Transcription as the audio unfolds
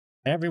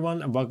Hey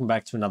everyone, and welcome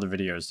back to another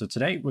video. So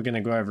today we're going to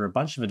go over a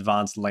bunch of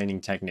advanced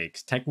laning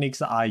techniques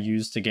that I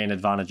use to gain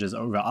advantages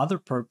over other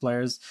pro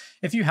players.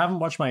 If you haven't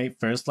watched my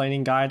first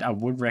laning guide, I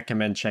would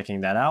recommend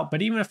checking that out.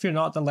 But even if you're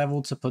not at the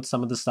level to put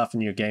some of the stuff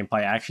in your gameplay,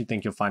 I actually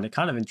think you'll find it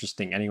kind of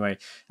interesting. Anyway,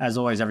 as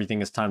always,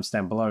 everything is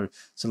timestamped below,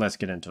 so let's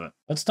get into it.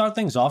 Let's start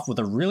things off with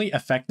a really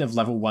effective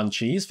level 1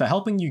 cheese for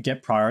helping you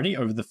get priority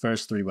over the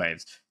first 3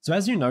 waves. So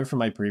as you know from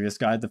my previous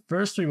guide, the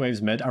first 3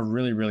 waves mid are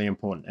really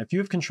important. If you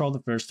have control of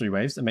the first 3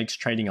 waves, it makes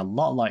trading a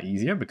lot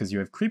easier because you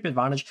have creep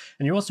advantage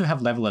and you also have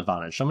level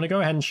advantage. So I'm going to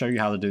go ahead and show you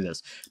how to do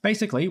this.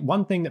 Basically,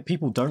 one thing that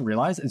people don't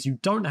realize is you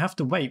don't have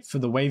to wait for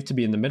the wave to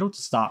be in the middle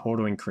to start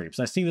autoing creeps.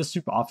 I see this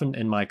super often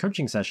in my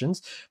coaching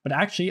sessions, but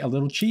actually a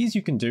little cheese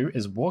you can do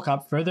is walk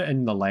up further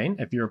in the lane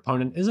if your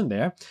opponent isn't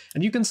there,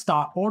 and you can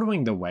start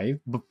autoing the wave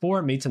before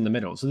it meets in the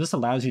middle. So this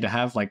allows you to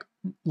have like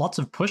lots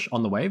of push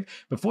on the wave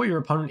before your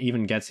opponent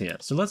even gets here.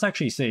 So let's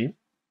actually see.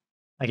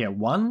 I get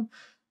 1,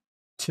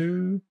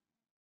 2,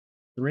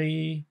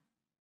 3,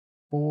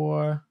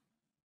 4,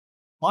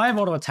 5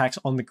 auto attacks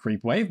on the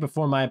creep wave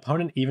before my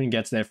opponent even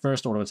gets their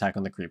first auto attack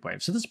on the creep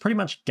wave. So this pretty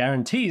much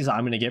guarantees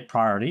I'm going to get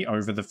priority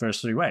over the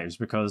first 3 waves,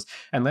 because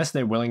unless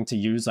they're willing to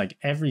use like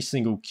every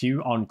single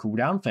Q on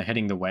cooldown for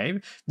hitting the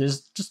wave,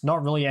 there's just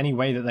not really any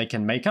way that they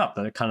can make up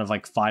the kind of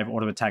like 5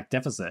 auto attack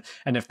deficit.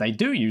 And if they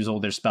do use all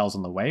their spells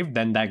on the wave,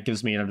 then that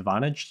gives me an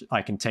advantage.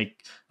 I can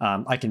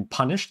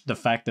punish the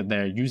fact that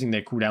they're using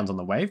their cooldowns on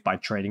the wave by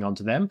trading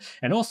onto them.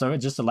 And also it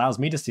just allows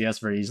me to CS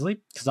very easily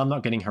because I'm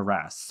not getting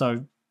harassed.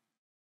 So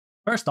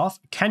first off,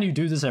 can you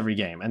do this every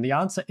game? And the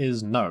answer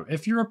is no.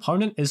 If your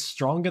opponent is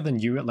stronger than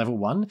you at level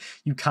 1,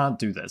 you can't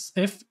do this.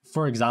 If,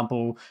 for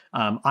example,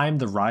 I'm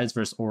the Ryze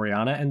versus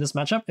Orianna in this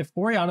matchup, if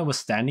Orianna was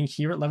standing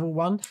here at level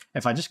 1,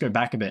 if I just go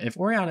back a bit, if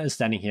Orianna is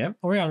standing here,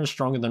 Orianna is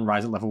stronger than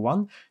Ryze at level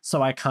 1,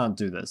 so I can't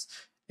do this.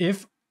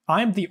 If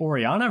I'm the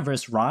Orianna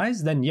versus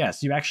Ryze, then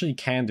yes, you actually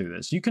can do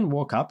this. You can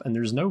walk up and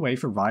there's no way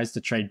for Ryze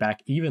to trade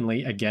back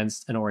evenly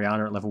against an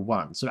Orianna at level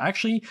 1. So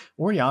actually,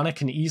 Orianna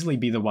can easily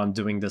be the one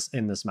doing this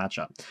in this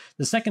matchup.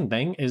 The second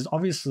thing is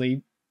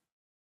obviously,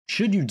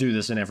 should you do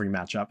this in every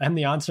matchup? And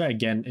the answer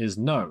again is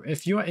no.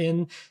 If you're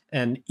in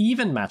an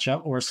even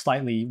matchup or a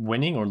slightly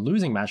winning or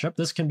losing matchup,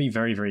 this can be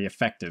very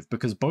effective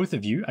because both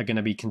of you are going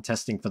to be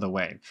contesting for the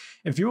wave.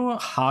 If you're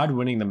hard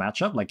winning the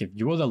matchup, like if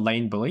you're the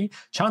lane bully,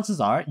 chances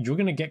are you're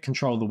going to get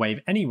control of the wave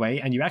anyway,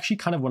 and you actually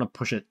kind of want to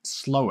push it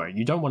slower.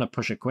 You don't want to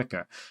push it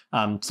quicker.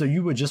 So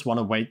you would just want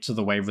to wait till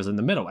the wave was in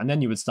the middle, and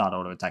then you would start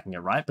auto-attacking it,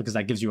 right? Because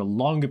that gives you a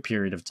longer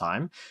period of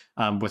time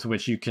with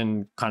which you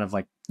can kind of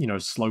like,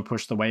 slow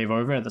push the wave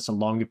over. That's a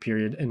longer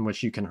period in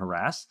which you can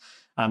harass.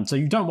 So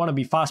you don't want to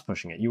be fast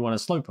pushing it. You want to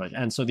slow push.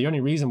 And so the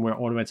only reason we're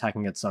auto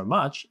attacking it so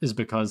much is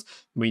because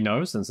we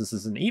know, since this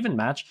is an even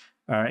match,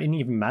 or an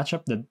even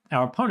matchup, that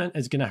our opponent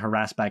is going to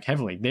harass back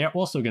heavily. They're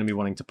also going to be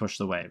wanting to push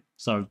the wave.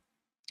 So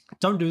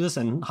don't do this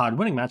in hard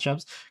winning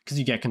matchups because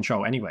you get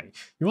control anyway.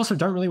 You also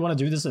don't really want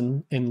to do this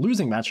in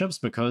losing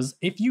matchups, because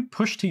if you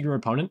push to your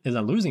opponent in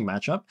a losing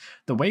matchup,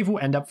 the wave will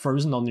end up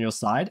frozen on your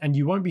side and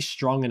you won't be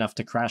strong enough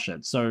to crash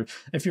it. So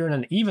if you're in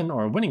an even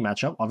or a winning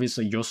matchup,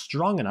 obviously you're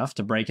strong enough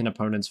to break an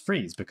opponent's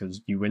freeze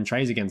because you win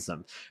trades against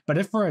them. But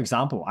if, for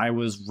example, I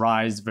was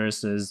Ryze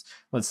versus,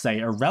 let's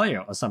say,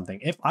 Aurelia or something,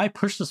 if I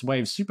push this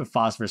wave super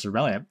fast versus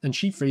Aurelia and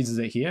she freezes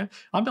it here,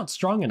 I'm not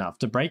strong enough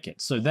to break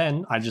it. So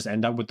then I just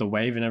end up with the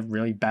wave in a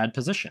really bad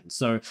position.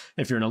 So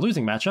if you're in a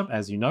losing matchup,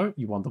 as you know,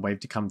 you want the wave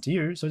to come to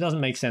you, so it doesn't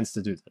make sense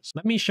to do this.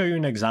 Let me show you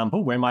an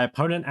example where my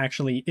opponent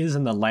actually is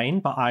in the lane,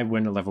 but I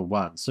win at level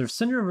 1. So if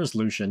Syndra versus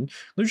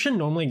Lucian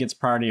normally gets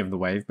priority of the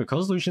wave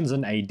because Lucian's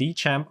an AD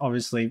champ.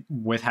 Obviously,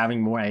 with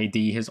having more AD,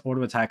 his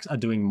auto attacks are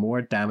doing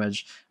more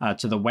damage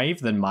to the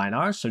wave than mine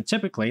are. So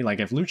typically, like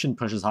if Lucian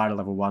pushes hard at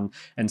level 1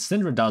 and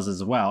Syndra does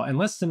as well,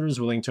 unless Syndra is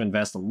willing to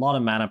invest a lot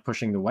of mana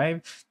pushing the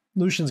wave,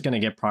 Lucian's going to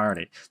get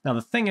priority. Now,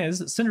 the thing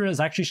is, Syndra is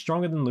actually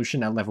stronger than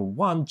Lucian at level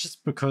 1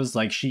 just because,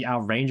 like, she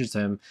outranges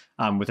him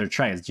with her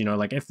trades.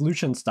 Like, if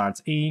Lucian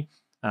starts E,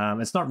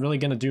 it's not really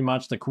going to do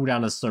much. The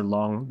cooldown is so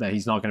long that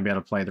he's not going to be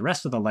able to play the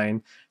rest of the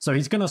lane. So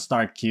he's going to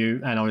start Q,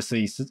 and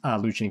obviously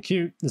Lucian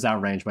Q is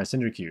outranged by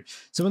Syndra Q.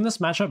 So in this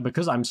matchup,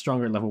 because I'm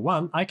stronger at level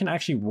 1, I can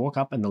actually walk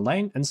up in the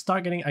lane and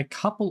start getting a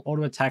couple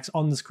auto attacks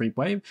on this creep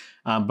wave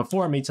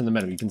before it meets in the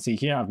middle. You can see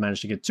here I've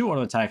managed to get 2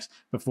 auto attacks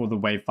before the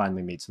wave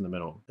finally meets in the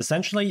middle.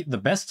 Essentially, the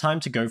best time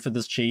to go for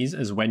this cheese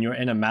is when you're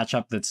in a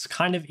matchup that's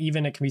kind of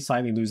even. It can be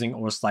slightly losing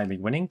or slightly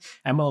winning,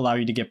 and will allow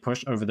you to get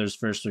pushed over those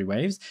first 3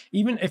 waves.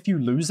 Even if you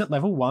lose at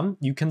level 1,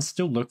 you can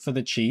still look for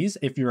the cheese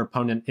if your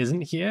opponent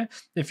isn't here.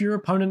 If your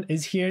opponent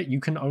is here, you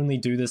can only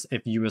do this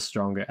if you are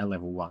stronger at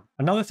level 1.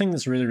 Another thing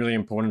that's really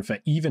important for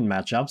even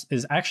matchups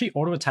is actually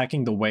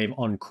auto-attacking the wave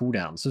on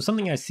cooldown. So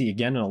something I see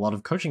again in a lot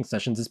of coaching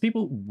sessions is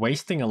people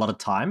wasting a lot of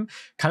time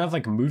kind of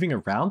like moving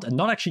around and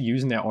not actually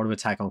using their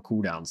auto-attack on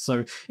cooldown.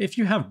 So if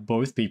you have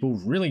both people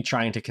really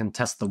trying to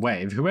contest the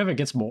wave, whoever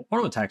gets more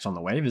auto-attacks on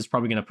the wave is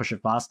probably going to push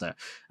it faster.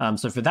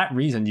 So for that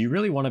reason, you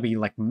really want to be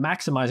like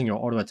maximizing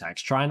your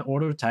auto-attacks. Try and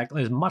auto-attack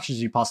as much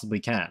as you possibly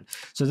can.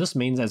 So this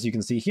means, as you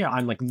can see here,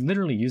 I'm like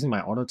literally using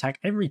my auto attack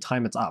every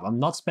time it's up. I'm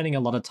not spending a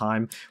lot of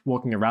time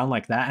walking around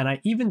like that. And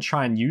I even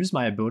try and use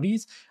my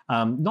abilities,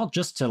 not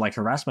just to like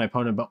harass my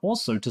opponent, but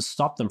also to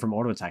stop them from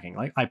auto attacking.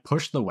 Like I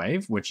push the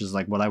wave, which is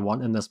like what I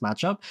want in this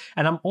matchup.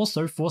 And I'm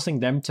also forcing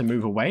them to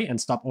move away and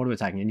stop auto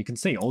attacking. And you can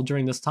see all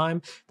during this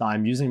time that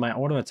I'm using my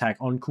auto attack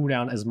on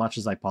cooldown as much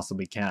as I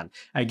possibly can.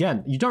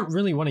 Again, you don't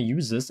really want to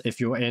use this if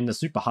you're in a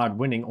super hard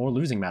winning or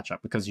losing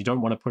matchup, because you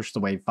don't want to push the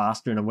wave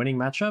faster in a winning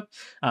matchup,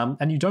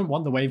 and you don't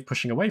want the wave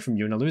pushing away from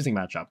you in a losing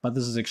matchup. But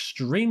this is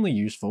extremely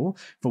useful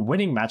for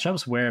winning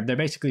matchups where they're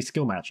basically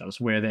skill matchups,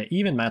 where they're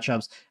even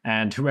matchups,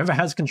 and whoever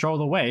has control of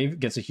the wave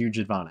gets a huge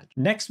advantage.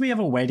 Next, we have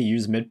a way to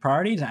use mid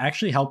priority to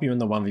actually help you in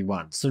the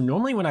 1v1. So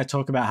normally when I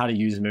talk about how to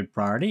use mid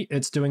priority,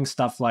 it's doing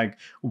stuff like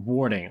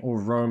warding or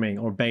roaming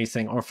or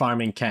basing or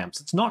farming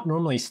camps. It's not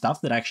normally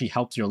stuff that actually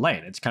helps your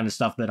lane. It's kind of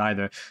stuff that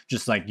either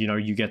just like, you know,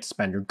 you get to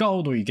spend your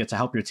gold or you get to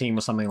help your team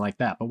or something like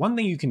that. But one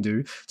thing you can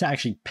do to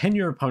actually pin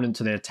your opponent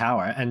to their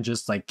tower and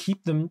just like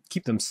keep them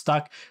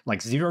stuck,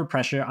 like zero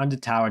pressure under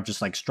tower,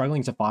 just like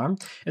struggling to farm,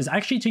 is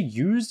actually to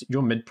use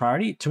your mid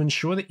priority to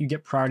ensure that you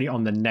get priority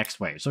on the next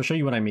wave. So I'll show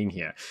you what I mean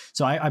here.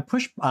 So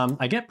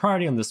I get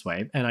priority on this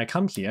wave and I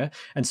come here.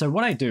 And so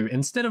what I do,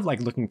 instead of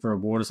like looking for a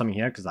ward or something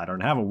here, because I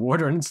don't have a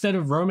ward, or instead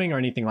of roaming or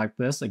anything like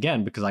this,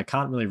 again, because I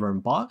can't really roam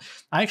bot,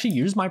 I actually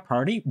use my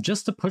priority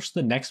just to push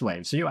the next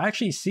wave. So you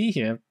actually see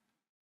here,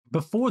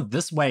 before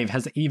this wave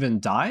has even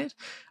died,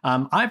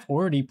 I've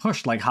already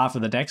pushed like half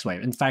of the next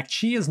wave. In fact,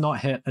 she has not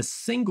hit a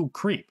single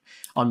creep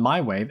on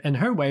my wave, and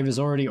her wave is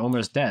already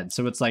almost dead.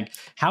 So it's like,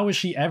 how is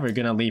she ever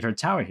going to leave her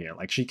tower here?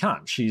 Like, she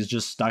can't. She's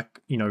just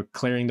stuck, you know,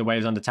 clearing the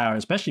waves under tower,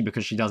 especially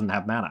because she doesn't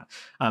have mana.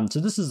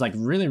 So this is like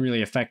really,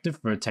 really effective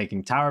for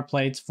taking tower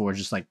plates, for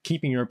just like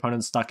keeping your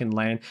opponent stuck in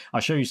lane. I'll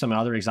show you some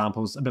other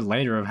examples a bit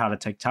later of how to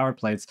take tower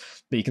plates,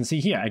 but you can see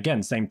here,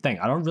 again, same thing.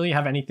 I don't really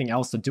have anything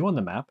else to do on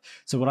the map.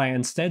 So what I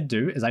instead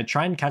do is I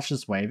try and catch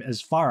this wave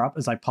as far up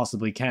as I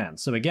possibly can.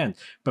 So again,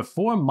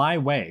 before my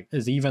wave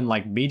is even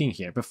like meeting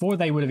here, before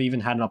they would have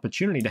even had an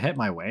opportunity to hit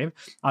my wave,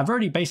 I've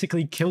already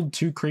basically killed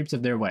 2 creeps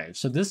of their wave.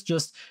 So this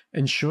just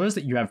ensures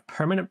that you have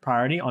permanent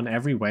priority on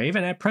every wave,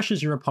 and it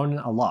pressures your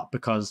opponent a lot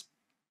because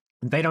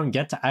they don't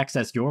get to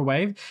access your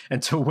wave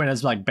until when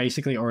it's like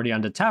basically already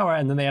under tower,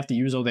 and then they have to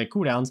use all their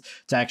cooldowns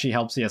to actually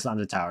help CS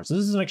under tower. So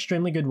this is an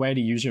extremely good way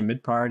to use your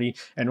mid priority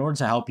in order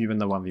to help you in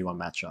the 1v1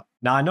 matchup.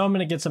 Now, I know I'm going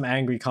to get some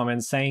angry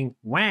comments saying,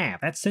 wow,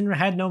 that Syndra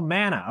had no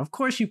mana. Of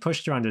course you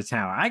pushed her under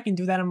tower. I can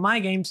do that in my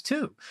games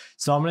too.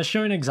 So I'm going to show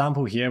you an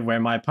example here where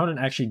my opponent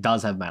actually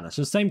does have mana.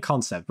 So same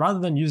concept. Rather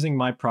than using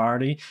my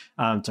priority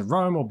to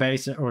roam or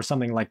base or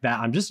something like that,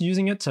 I'm just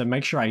using it to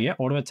make sure I get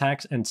auto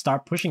attacks and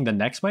start pushing the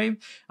next wave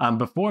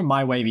before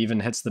my wave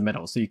even hits the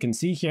middle. So you can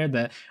see here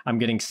that I'm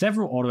getting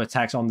several auto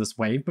attacks on this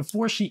wave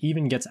before she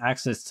even gets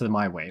access to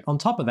my wave. On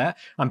top of that,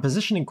 I'm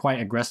positioning quite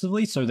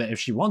aggressively so that if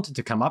she wanted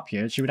to come up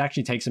here, she would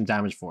actually take some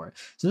damage for it.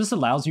 So this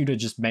allows you to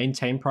just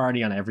maintain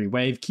priority on every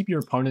wave, keep your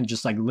opponent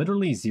just like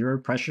literally zero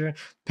pressure,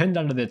 pinned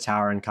under their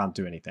tower and can't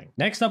do anything.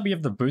 Next up, we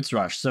have the boots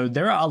rush. So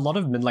there are a lot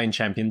of mid lane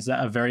champions that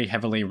are very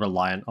heavily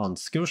reliant on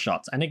skill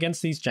shots. And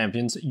against these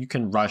champions, you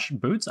can rush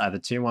boots, either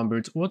tier 1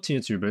 boots or tier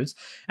 2 boots.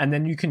 And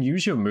then you can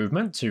use your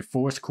movement to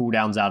force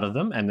cooldowns out of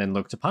them and then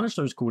look to punish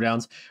those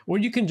cooldowns. Or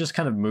you can just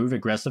kind of move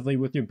aggressively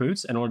with your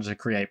boots in order to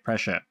create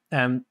pressure.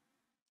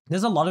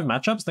 There's a lot of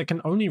matchups that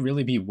can only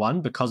really be won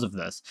because of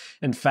this.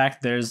 In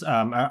fact, there's,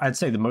 I'd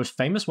say the most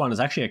famous one is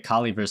actually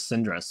Akali versus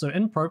Syndra. So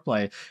in pro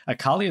play,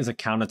 Akali is a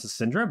counter to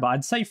Syndra, but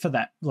I'd say for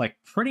that, like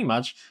pretty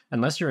much,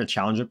 unless you're a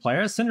challenger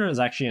player, Syndra is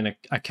actually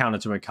a counter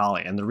to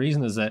Akali. And the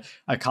reason is that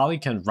Akali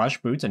can rush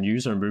boots and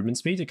use her movement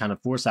speed to kind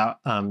of force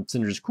out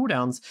Syndra's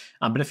cooldowns.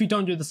 But if you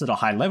don't do this at a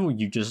high level,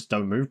 you just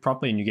don't move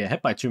properly and you get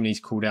hit by too many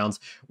cooldowns,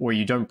 or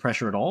you don't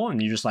pressure at all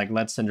and you just like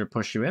let Syndra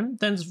push you in,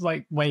 then it's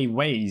like way,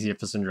 way easier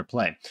for Syndra to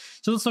play.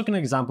 So let's look at an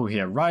example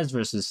here, Ryze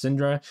versus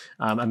Syndra,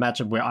 a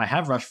matchup where I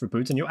have Rush for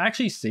boots, and you'll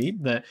actually see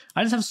that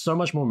I just have so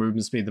much more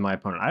movement speed than my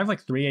opponent. I have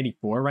like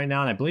 384 right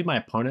now, and I believe my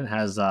opponent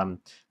has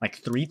like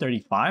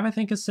 335, I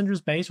think is Syndra's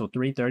base, or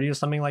 330 or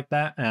something like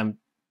that.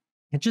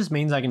 It just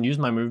means I can use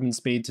my movement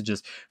speed to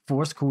just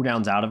force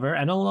cooldowns out of her.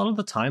 And a lot of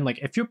the time, like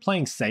if you're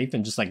playing safe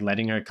and just like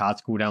letting her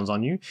cast cooldowns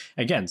on you,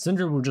 again,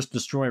 Syndra will just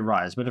destroy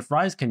Ryze. But if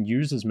Ryze can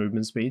use his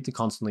movement speed to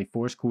constantly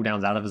force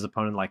cooldowns out of his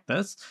opponent like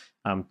this,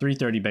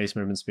 330 base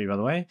movement speed, by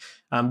the way,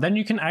 then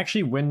you can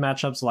actually win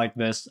matchups like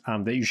this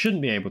that you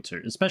shouldn't be able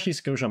to, especially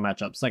skill shot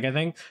matchups. Like I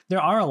think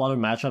there are a lot of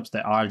matchups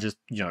that are just,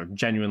 you know,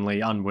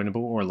 genuinely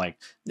unwinnable, or like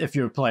if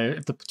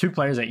the 2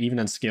 players are even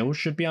in skill,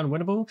 should be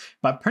unwinnable.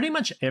 But pretty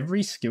much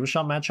every skill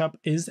shot matchup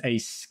is a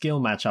skill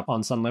matchup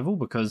on some level,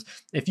 because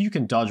if you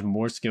can dodge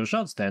more skill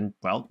shots, then,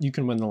 well, you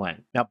can win the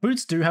lane. Now,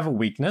 boots do have a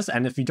weakness,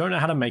 and if you don't know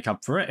how to make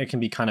up for it, it can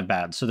be kind of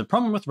bad. So the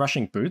problem with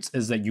rushing boots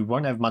is that you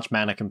won't have much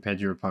mana compared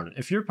to your opponent.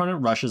 If your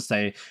opponent rushes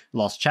say,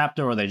 Lost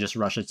Chapter, or they just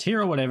rush a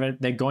tier or whatever,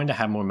 they're going to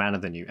have more mana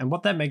than you. And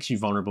what that makes you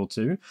vulnerable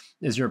to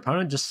is your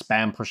opponent just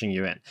spam pushing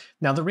you in.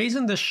 Now, the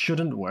reason this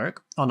shouldn't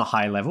work on a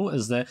high level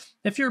is that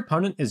if your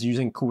opponent is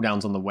using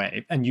cooldowns on the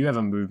wave and you have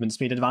a movement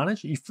speed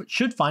advantage, you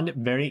should find it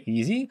very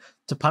easy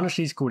to punish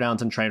these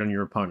cooldowns and trade on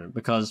your opponent,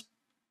 because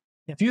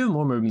if you have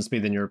more movement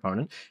speed than your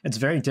opponent, it's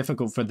very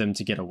difficult for them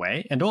to get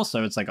away. And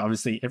also, it's like,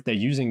 obviously, if they're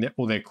using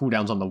all their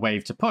cooldowns on the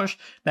wave to push,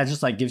 that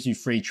just like gives you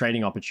free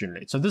trading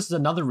opportunity. So this is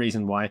another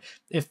reason why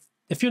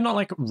if you're not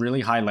like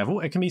really high level,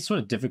 it can be sort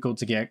of difficult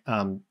to get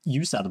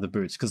use out of the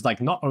boots, because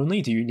like not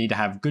only do you need to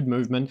have good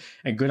movement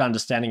and good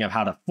understanding of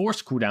how to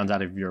force cooldowns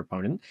out of your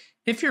opponent,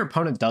 if your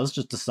opponent does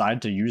just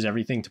decide to use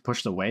everything to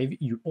push the wave,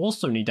 you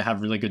also need to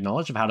have really good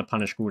knowledge of how to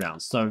punish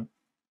cooldowns. So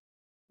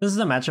this is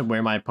a matchup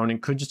where my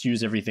opponent could just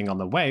use everything on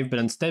the wave, but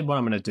instead what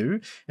I'm going to do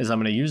is I'm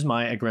going to use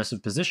my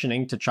aggressive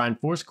positioning to try and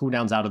force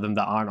cooldowns out of them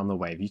that aren't on the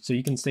wave. So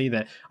you can see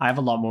that I have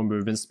a lot more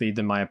movement speed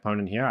than my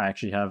opponent here. I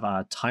actually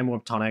have Time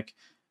Warp Tonic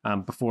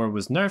before it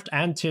was nerfed,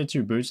 and tier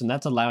 2 boots, and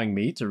that's allowing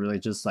me to really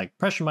just like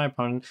pressure my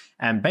opponent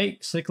and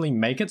basically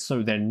make it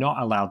so they're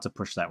not allowed to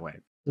push that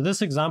wave. So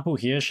this example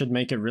here should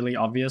make it really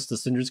obvious. The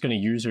Syndra's going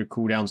to use her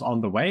cooldowns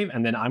on the wave,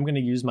 and then I'm going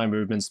to use my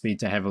movement speed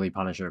to heavily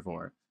punish her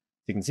for it.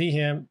 You can see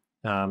here,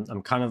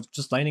 I'm kind of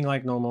just laning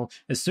like normal.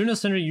 As soon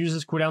as Syndra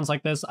uses cooldowns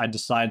like this, I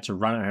decide to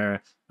run at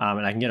her,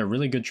 and I can get a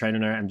really good trade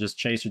on her and just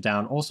chase her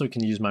down. Also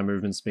can use my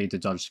movement speed to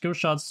dodge skill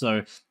shots.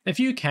 So if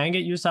you can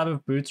get use out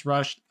of Boots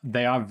Rush,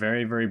 they are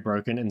very, very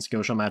broken in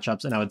skill shot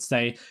matchups, and I would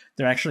say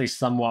they're actually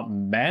somewhat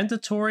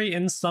mandatory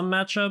in some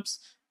matchups.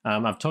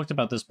 I've talked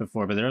about this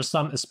before, but there are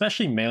some,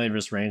 especially melee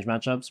versus range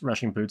matchups,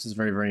 rushing Boots is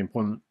very, very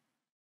important,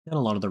 and a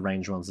lot of the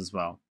range ones as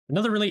well.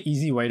 Another really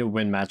easy way to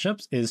win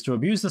matchups is to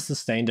abuse the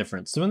sustain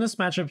difference. So in this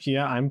matchup here,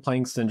 I'm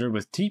playing Syndra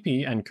with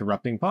TP and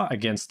Corrupting Pot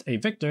against a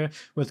Victor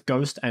with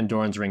Ghost and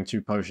Doran's Ring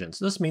 2 potions.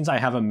 This means I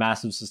have a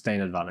massive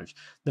sustain advantage.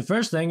 The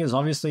first thing is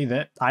obviously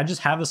that I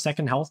just have a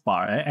second health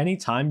bar. At any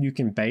time you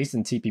can base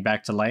and TP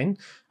back to lane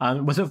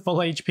with a full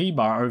HP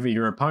bar over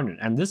your opponent.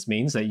 And this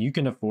means that you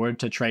can afford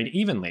to trade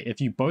evenly. If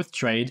you both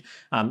trade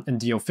and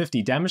deal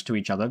 50 damage to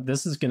each other,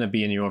 this is going to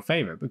be in your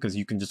favor because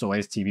you can just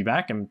always TP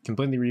back and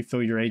completely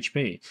refill your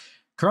HP.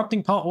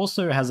 Corrupting Pot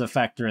also has a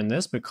factor in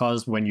this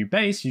because when you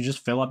base, you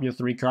just fill up your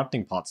 3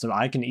 Corrupting Pots. So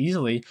I can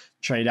easily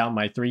trade out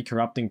my 3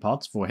 Corrupting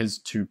Pots for his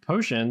 2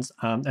 potions,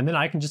 and then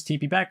I can just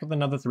TP back with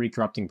another 3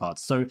 Corrupting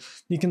Pots. So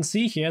you can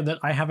see here that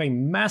I have a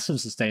massive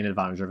sustain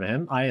advantage over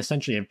him. I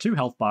essentially have 2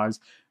 health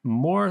bars,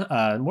 more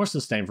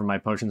sustain from my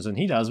potions than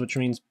he does, which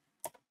means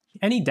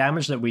any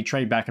damage that we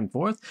trade back and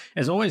forth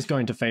is always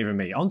going to favor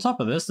me. On top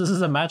of this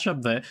is a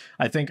matchup that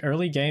I think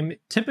early game,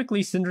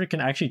 typically Syndra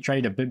can actually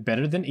trade a bit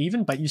better than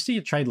even, but you see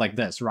a trade like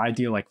this, where I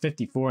deal like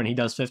 54 and he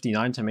does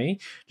 59 to me.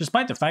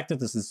 Despite the fact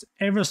that this is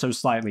ever so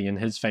slightly in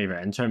his favor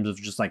in terms of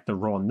just like the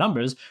raw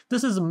numbers,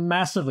 this is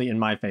massively in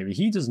my favor.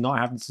 He does not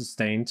have the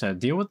sustain to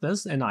deal with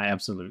this, and I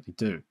absolutely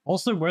do.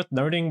 Also worth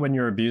noting when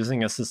you're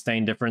abusing a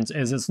sustain difference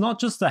is it's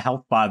not just the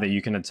health bar that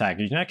you can attack.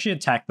 You can actually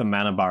attack the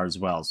mana bar as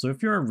well. So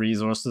if you're a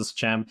resourceless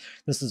champ,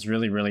 this is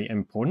really, really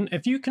important.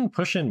 If you can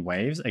push in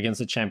waves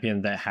against a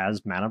champion that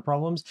has mana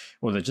problems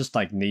or that just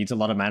like needs a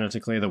lot of mana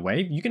to clear the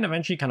wave, you can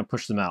eventually kind of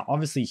push them out.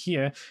 Obviously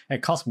here,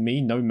 it costs me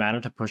no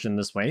mana to push in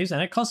this waves,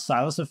 and it costs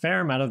Silas a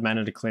fair amount of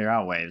mana to clear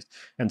out waves.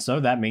 And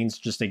so that means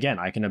just, again,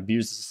 I can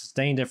abuse the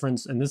sustain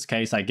difference. In this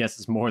case, I guess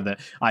it's more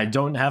that I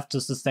don't have to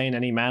sustain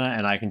any mana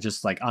and I can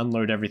just like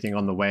unload everything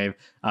on the wave.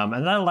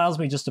 And that allows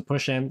me just to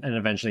push in, and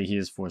eventually he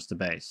is forced to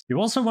base. You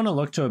also want to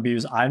look to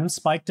abuse item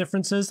spike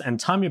differences and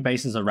time your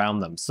bases around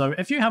them. So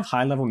if you have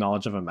high level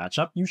knowledge of a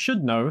matchup, you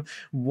should know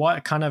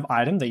what kind of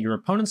item that your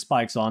opponent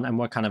spikes on and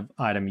what kind of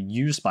item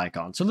you spike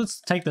on. So let's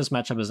take this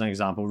matchup as an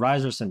example,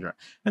 Ryze or Syndra.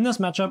 In this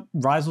matchup,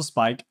 Ryze will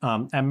spike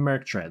and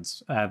Merc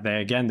Treads.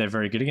 They're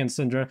very good against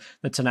Syndra.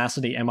 The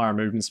Tenacity, MR,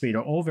 Movement Speed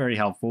are all very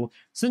helpful.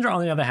 Syndra,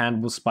 on the other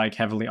hand, will spike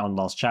heavily on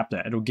Lost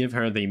Chapter. It'll give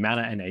her the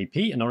mana and AP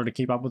in order to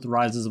keep up with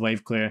Ryze's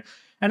wave clear,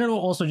 and it'll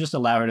also just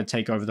allow her to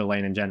take over the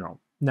lane in general.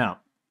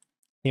 Now,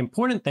 the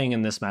important thing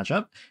in this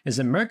matchup is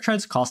that Merc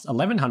Treads cost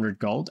 1100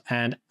 gold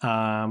and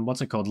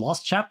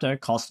Lost Chapter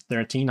costs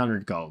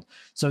 1300 gold.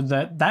 So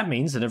that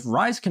means that if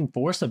Ryze can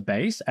force a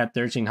base at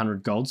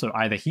 1300 gold, so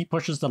either he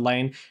pushes the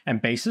lane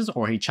and bases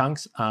or he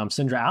chunks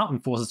Syndra out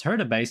and forces her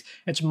to base,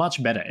 it's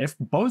much better. If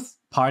both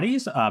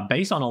parties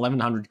base on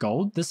 1100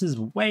 gold, this is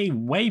way,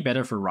 way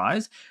better for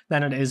Ryze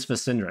than it is for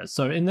Syndra.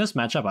 So in this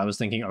matchup, I was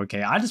thinking,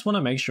 okay, I just want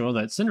to make sure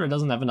that Syndra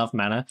doesn't have enough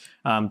mana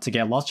to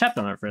get Lost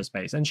Chapter on her first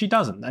base, and she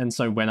doesn't. And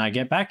so when I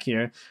get back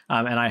here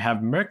and I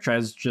have Merc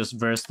Treads just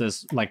versus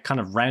this like kind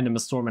of random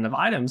assortment of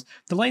items,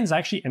 the lane's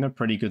actually in a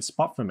pretty good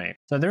spot for me.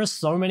 So there are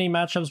so many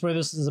matchups where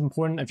this is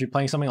important. If you're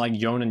playing something like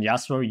Yone and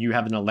Yasuo, you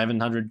have an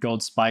 1100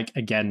 gold spike,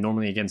 again,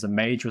 normally against a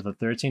mage with a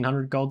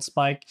 1300 gold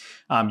spike.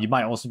 You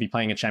might also be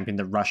playing a champion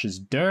that rushes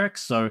Dirk.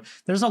 So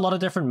there's a lot of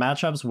different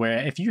matchups where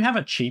if you have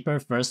a cheaper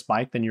first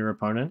spike than your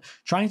opponent,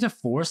 trying to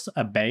force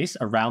a base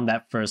around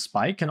that first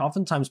spike can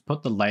oftentimes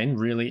put the lane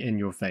really in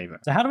your favor.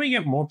 So how do we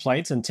get more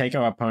plates and take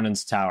our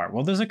opponent's tower?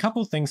 Well, there's a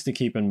couple things to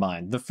keep in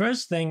mind. The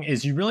first thing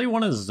is you really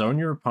want to zone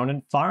your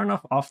opponent far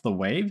enough off the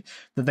wave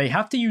that they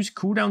have to use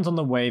cooldowns on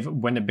the wave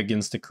when it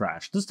begins to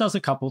crash. This does a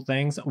couple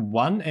things.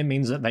 One, it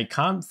means that they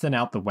can't thin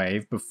out the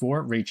wave before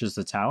it reaches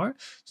the tower,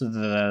 so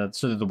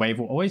that the wave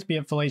will always be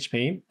at full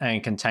HP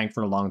and can tank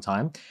for a long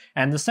time.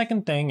 And the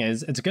second thing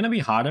is it's going to be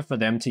harder for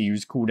them to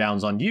use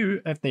cooldowns on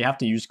you if they have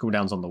to use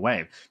cooldowns on the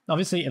wave.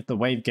 Obviously, if the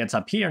wave gets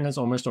up here and is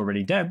almost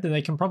already dead, then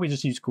they can probably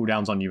just use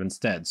cooldowns on you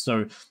instead.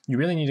 So you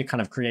really need to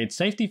kind of create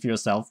safety for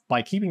yourself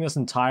by keeping this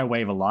entire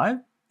wave alive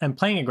and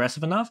playing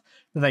aggressive enough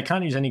that they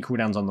can't use any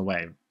cooldowns on the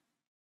wave.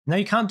 Now,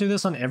 you can't do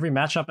this on every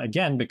matchup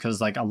again, because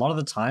like a lot of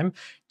the time,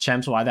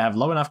 champs will either have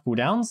low enough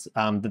cooldowns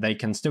that they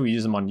can still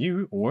use them on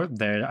you, or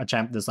they're a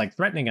champ that's like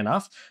threatening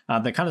enough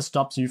that kind of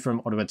stops you from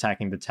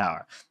auto-attacking the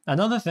tower.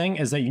 Another thing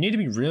is that you need to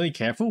be really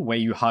careful where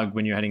you hug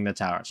when you're hitting the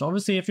tower. So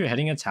obviously, if you're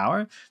hitting a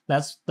tower,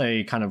 that's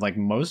the kind of like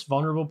most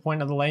vulnerable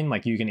point of the lane.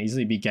 Like you can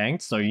easily be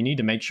ganked. So you need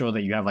to make sure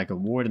that you have like a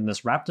ward in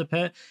this raptor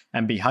pit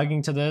and be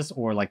hugging to this,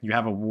 or like you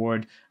have a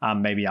ward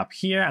maybe up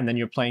here and then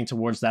you're playing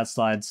towards that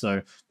side.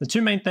 So the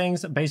two main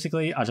things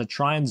basically are to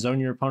try and zone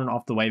your opponent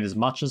off the wave as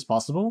much as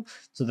possible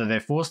so that they're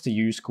forced to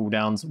use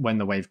cooldowns when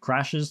the wave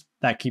crashes.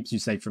 That keeps you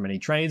safe from any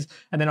trades.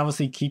 And then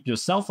obviously keep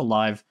yourself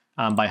alive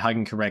by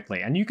hugging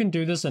correctly. And you can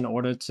do this in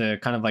order to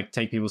kind of like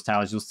take people's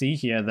towers. You'll see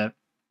here that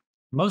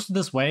most of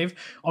this wave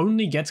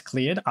only gets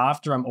cleared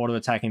after I'm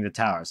auto-attacking the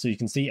tower. So you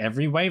can see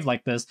every wave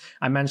like this,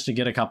 I managed to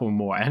get a couple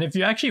more. And if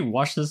you actually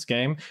watch this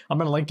game, I'm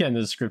going to link it in the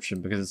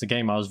description because it's a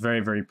game I was very,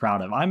 very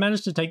proud of. I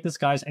managed to take this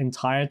guy's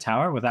entire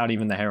tower without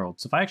even the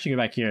Herald. So if I actually go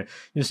back here,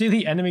 you'll see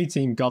the enemy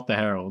team got the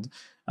Herald.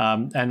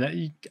 And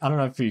I don't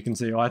know if you can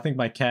see, I think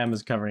my cam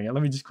is covering it.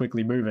 Let me just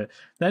quickly move it.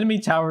 The enemy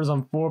tower is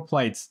on 4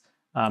 plates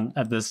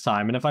at this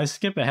time. And if I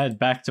skip ahead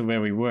back to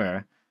where we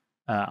were,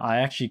 I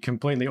actually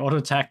completely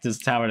auto-attacked his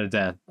tower to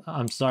death.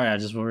 I'm sorry, I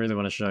just really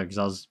want to show it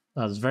because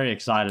I was very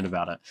excited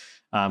about it.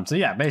 So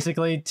yeah,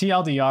 basically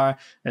TLDR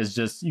is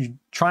just you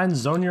try and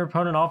zone your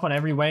opponent off on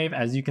every wave.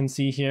 As you can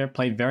see here,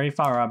 play very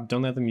far up.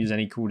 Don't let them use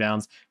any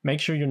cooldowns. Make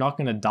sure you're not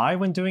going to die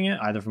when doing it,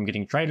 either from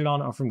getting traded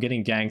on or from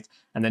getting ganked.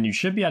 And then you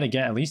should be able to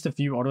get at least a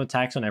few auto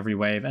attacks on every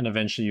wave, and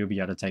eventually you'll be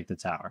able to take the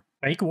tower.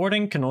 Fake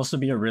warding can also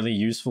be a really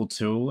useful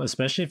tool,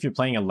 especially if you're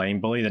playing a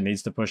lane bully that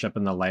needs to push up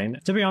in the lane.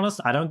 To be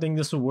honest, I don't think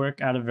this will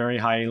work at a very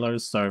high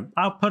elos, so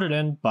I'll put it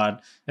in,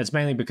 but it's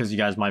mainly because you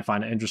guys might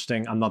find it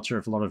interesting. I'm not sure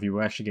if a lot of you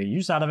will actually get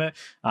use out of it,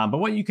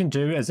 but what you can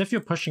do is if you're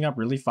pushing up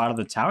really far to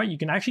the tower, you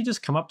can actually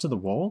just come up to the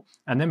wall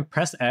and then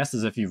press S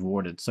as if you've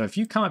warded. So if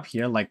you come up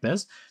here like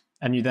this,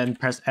 and you then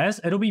press S,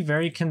 it'll be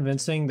very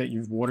convincing that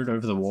you've warded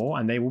over the wall,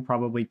 and they will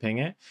probably ping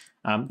it.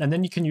 And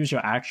then you can use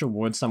your actual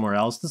ward somewhere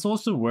else. This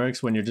also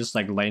works when you're just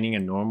like laning a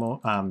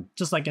normal,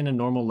 just like in a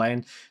normal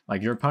lane.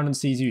 Like your opponent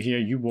sees you here,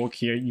 you walk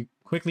here, you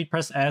quickly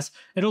press S.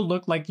 It'll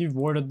look like you've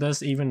warded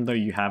this even though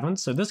you haven't.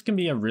 So this can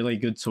be a really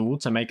good tool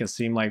to make it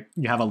seem like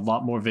you have a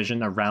lot more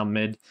vision around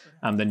mid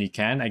than you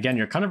can. Again,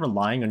 you're kind of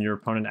relying on your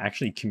opponent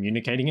actually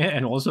communicating it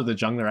and also the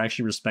jungler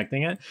actually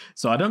respecting it.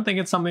 So I don't think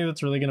it's something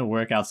that's really going to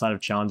work outside of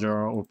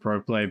Challenger or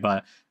Pro Play,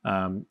 but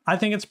I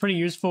think it's pretty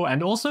useful.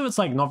 And also it's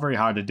like not very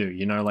hard to do,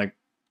 you know, like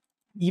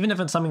even if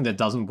it's something that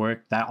doesn't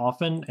work that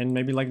often in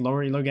maybe like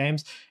lower elo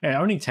games, it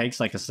only takes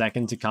like a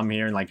second to come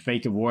here and like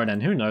fake a ward,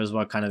 and who knows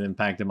what kind of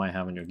impact it might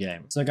have on your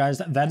game. So guys,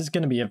 that is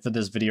going to be it for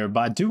this video, but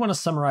I do want to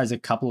summarize a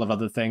couple of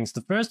other things.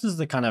 The first is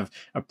the kind of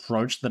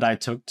approach that I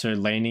took to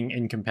laning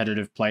in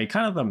competitive play.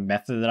 Kind of the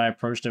method that I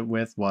approached it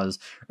with was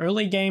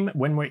early game,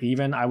 when we're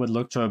even, I would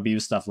look to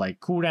abuse stuff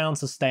like cooldown,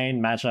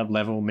 sustain, matchup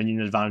level, minion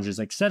advantages,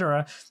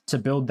 etc. to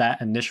build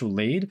that initial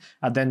lead.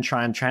 I'd then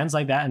try and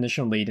translate that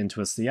initial lead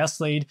into a CS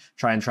lead,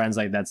 try and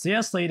translate that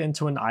CS lead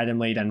into an item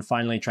lead, and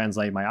finally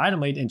translate my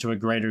item lead into a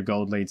greater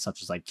gold lead,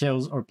 such as like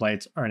kills or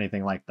plates or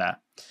anything like that.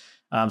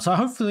 So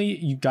hopefully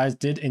you guys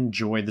did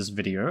enjoy this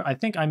video. I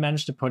think I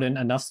managed to put in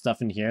enough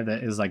stuff in here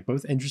that is like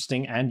both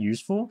interesting and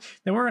useful.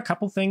 There were a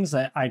couple things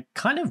that I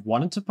kind of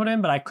wanted to put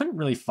in, but I couldn't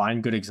really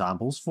find good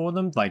examples for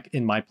them, like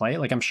in my play.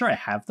 Like I'm sure I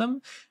have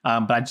them,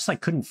 but I just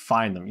like couldn't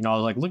find them. You know, I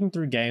was like looking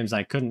through games,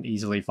 I couldn't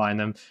easily find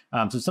them.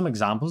 So some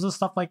examples of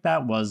stuff like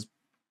that was,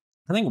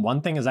 I think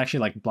one thing is actually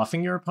like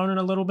bluffing your opponent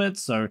a little bit.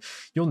 So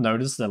you'll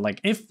notice that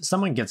like if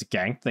someone gets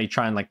ganked, they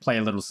try and like play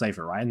a little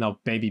safer, right? And they'll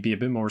maybe be a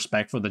bit more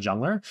respectful of the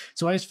jungler.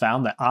 So I always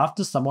found that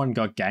after someone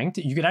got ganked,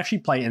 you could actually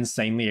play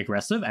insanely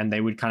aggressive and they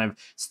would kind of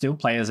still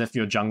play as if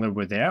your jungler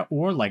were there.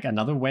 Or like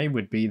another way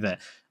would be that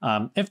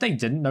if they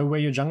didn't know where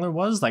your jungler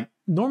was, like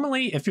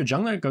normally if your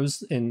jungler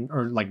goes in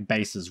or like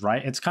bases,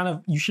 right, it's kind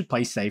of, you should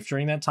play safe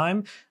during that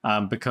time,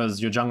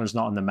 because your jungler's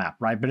not on the map,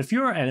 right? But if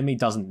your enemy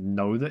doesn't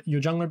know that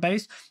your jungler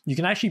base, you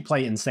can actually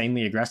play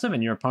insanely aggressive,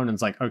 and your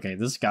opponent's like, okay,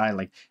 this guy,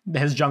 like,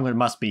 his jungler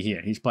must be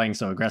here, he's playing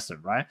so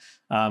aggressive, right?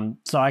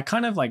 So I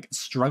kind of like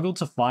struggle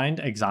to find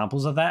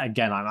examples of that.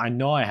 Again, I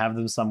know I have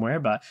them somewhere,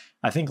 but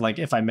I think like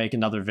if I make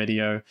another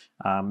video,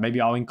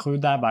 maybe I'll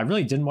include that. But I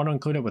really didn't want to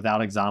include it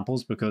without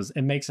examples because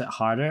it makes it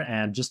harder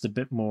and just a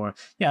bit more,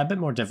 yeah, a bit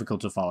more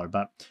difficult to follow.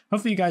 But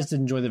hopefully you guys did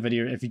enjoy the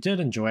video. If you did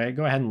enjoy it,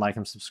 go ahead and like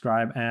and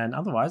subscribe. And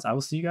otherwise, I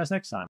will see you guys next time.